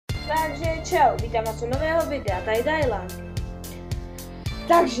Takže čau, vítám vás u nového videa, tady Dajlan.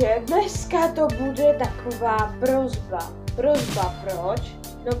 Takže dneska to bude taková prosba. Prosba proč?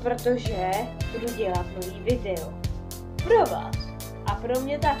 No protože budu dělat nový video. Pro vás. A pro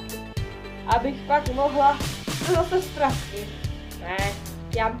mě taky. Abych pak mohla zase ztratit. Ne,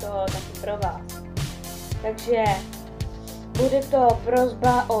 dělám to taky pro vás. Takže bude to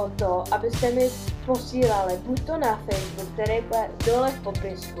prosba o to, abyste mi posílali buď to na Facebook, který je dole v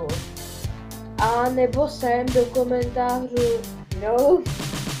popisku, a nebo sem do komentářů, no,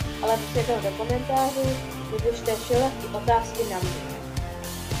 ale prostě do komentářů vypište všelijaké otázky na mě,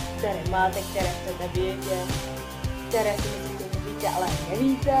 které máte, které chcete vědět, které si myslíte, že víte, ale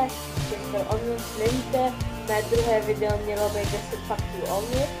nevíte, že to o mě nevíte. Mé druhé video mělo být 10 faktů o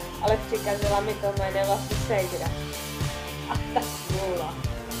mě, ale přikazila mi to jméno vlastně ségra. A tak nula.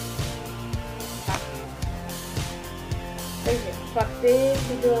 Takže fakty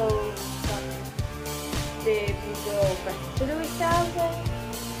budou ve středu vycházet.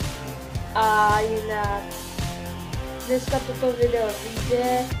 A jinak dneska toto video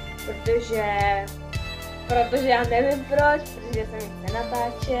vyjde, protože já nevím proč, protože se mi chce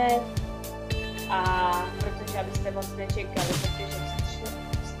natáčet a protože abyste moc nečekali, protože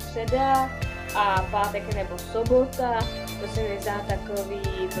středa a pátek nebo sobota, to se mi zdá takový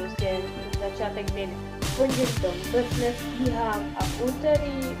prostě začátek dne. V pondělí to vůbec nestíhám a v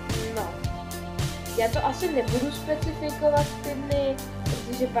úterý, no. Já to asi nebudu specifikovat ty dny,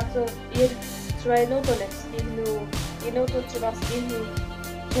 protože pak to třeba jednou to nestihnu, jednou to třeba stihnu.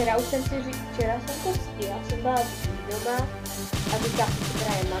 Včera jsem to stihla, jsem byla doma a říkám si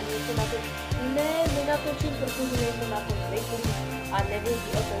právě, mám něco na to, nenatočím, protože nejsem na to zvyklý a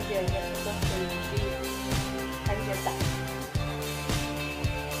nevědí o tom, že něco to chtějí dřív. Takže tak.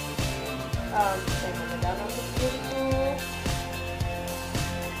 Dávám to chvílku.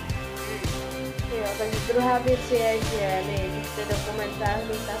 Jo, takže druhá věc je, že mi pište do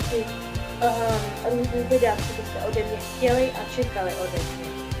komentářů taky různý videa, co byste ode mě chtěli a čekali ode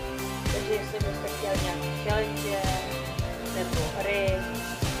mě. Takže jestli byste chtěli nějaké challenge nebo hry.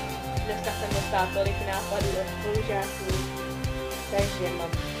 Dneska jsem dostala tolik nápadů od spolužáků, takže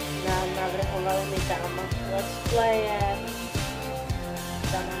navrhovali mi tam let's playe,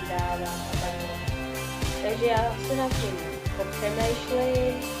 tam mám dávat a takhle. Takže já se nad tím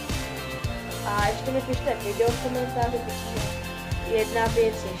popřemýšlím. A ještě mi pište video v komentáři, protože jedna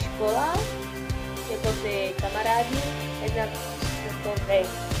věc je škola, jako ty kamarádi, jedna jako vy.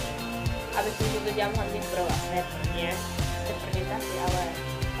 A myslím, že to dělám hlavně pro vás, ne pro mě, jste pro ně taky, ale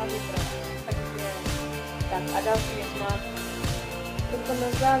hlavně pro vás. Takže tak a další věc má. Proto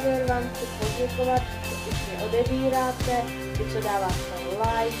na závěr vám chci poděkovat, když mě odebíráte, vy co dáváte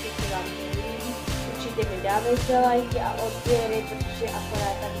like, když vám to líbí. Určitě mi dávejte lajky a odběry, protože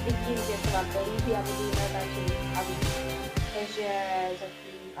akorát tak vidím, že se vám to líbí a budu natáčet a víc. Takže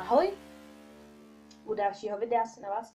zatím ahoj. U dalšího videa se na vás